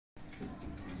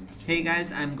Hey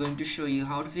guys, I'm going to show you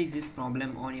how to fix this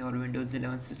problem on your Windows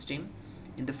 11 system.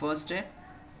 In the first step,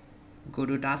 go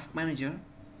to Task Manager,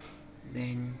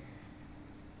 then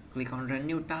click on Run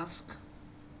New Task.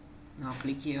 Now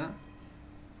click here.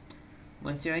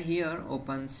 Once you are here,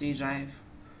 open C drive,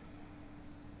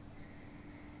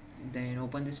 then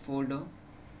open this folder.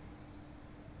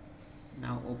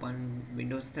 Now open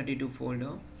Windows 32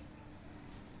 folder,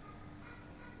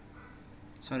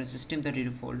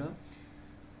 System32 folder.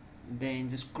 Then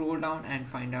just scroll down and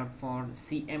find out for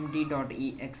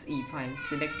cmd.exe file.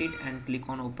 Select it and click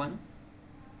on open.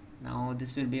 Now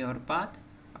this will be our path.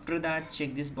 After that,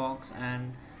 check this box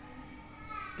and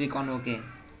click on OK.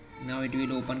 Now it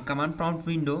will open command prompt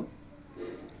window.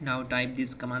 Now type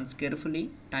these commands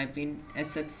carefully. Type in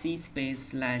sfc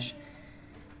space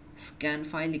 / scan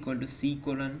file equal to c :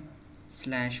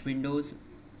 /windows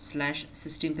 /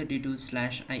 system32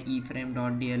 /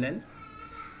 ieframe.dll.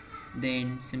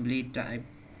 Then simply type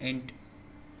and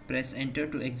press enter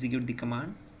to execute the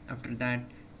command. After that,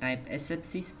 type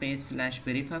sfc space /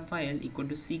 verify file equal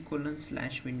to c : /windows /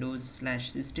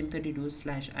 system32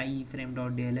 /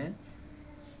 ieframe.dll.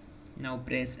 Now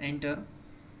press enter,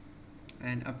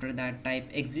 and after that type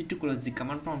exit to close the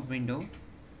command prompt window.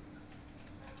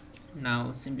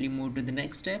 Now simply move to the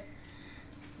next step.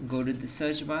 Go to the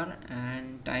search bar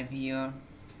and type here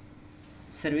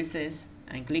services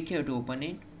and click here to open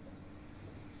it.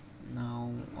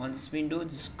 Now on this window,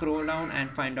 just scroll down and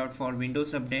find out for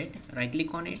Windows Update. Right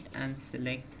click on it and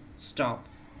select stop.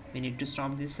 We need to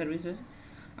stop these services.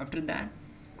 After that,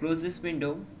 close this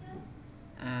window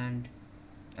and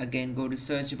again go to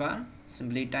search bar.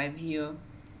 Simply type here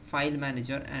File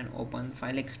Manager and open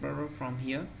File Explorer from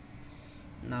here.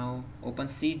 Now open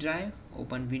C drive,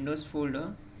 open Windows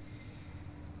folder.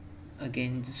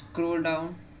 Again just scroll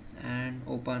down and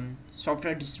open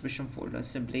software distribution folder.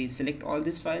 Simply select all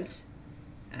these files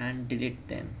and delete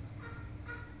them.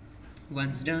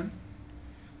 Once done,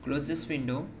 close this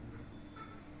window.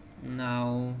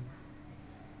 Now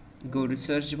go to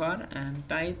search bar and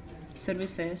type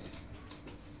services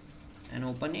and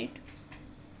open it.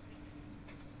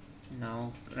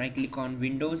 Now right click on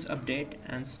Windows Update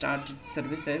and start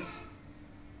services.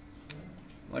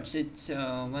 Once it's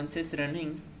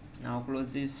running, now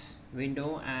close this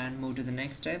window and move to the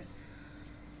next step.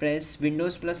 Press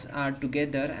Windows plus R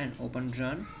together and open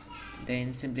Run.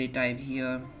 Then simply type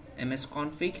here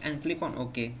msconfig and click on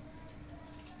OK.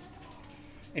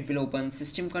 It will open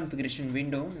system configuration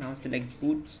window. Now select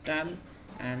Boot tab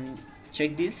and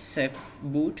check this safe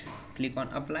boot. Click on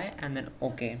apply and then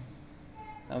OK.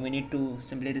 Now we need to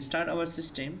simply restart our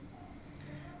system.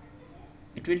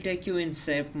 It will take you in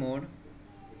safe mode.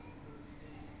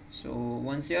 So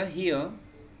once you are here,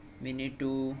 we need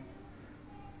to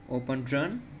open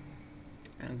Run.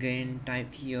 Again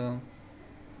type here,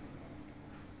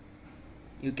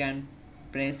 you can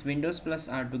press Windows plus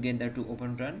R together to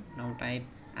open Run. Now type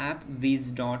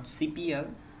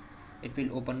appviz.cpl. It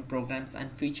will open programs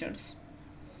and features.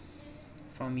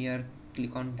 From here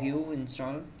click on view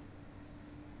install.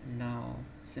 Now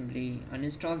simply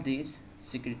uninstall this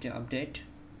security update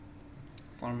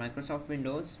for Microsoft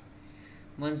Windows.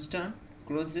 Once done,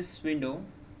 close this window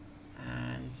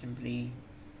and simply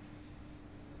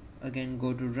again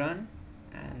go to Run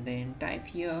and then type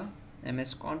here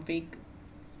msconfig.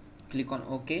 Click on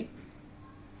OK.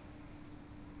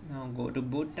 Now go to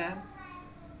Boot tab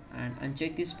and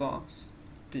uncheck this box.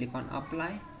 Click on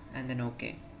apply and then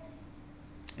OK.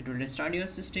 It will restart your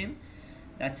system.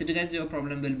 That's it guys, your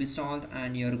problem will be solved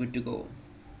and you're good to go.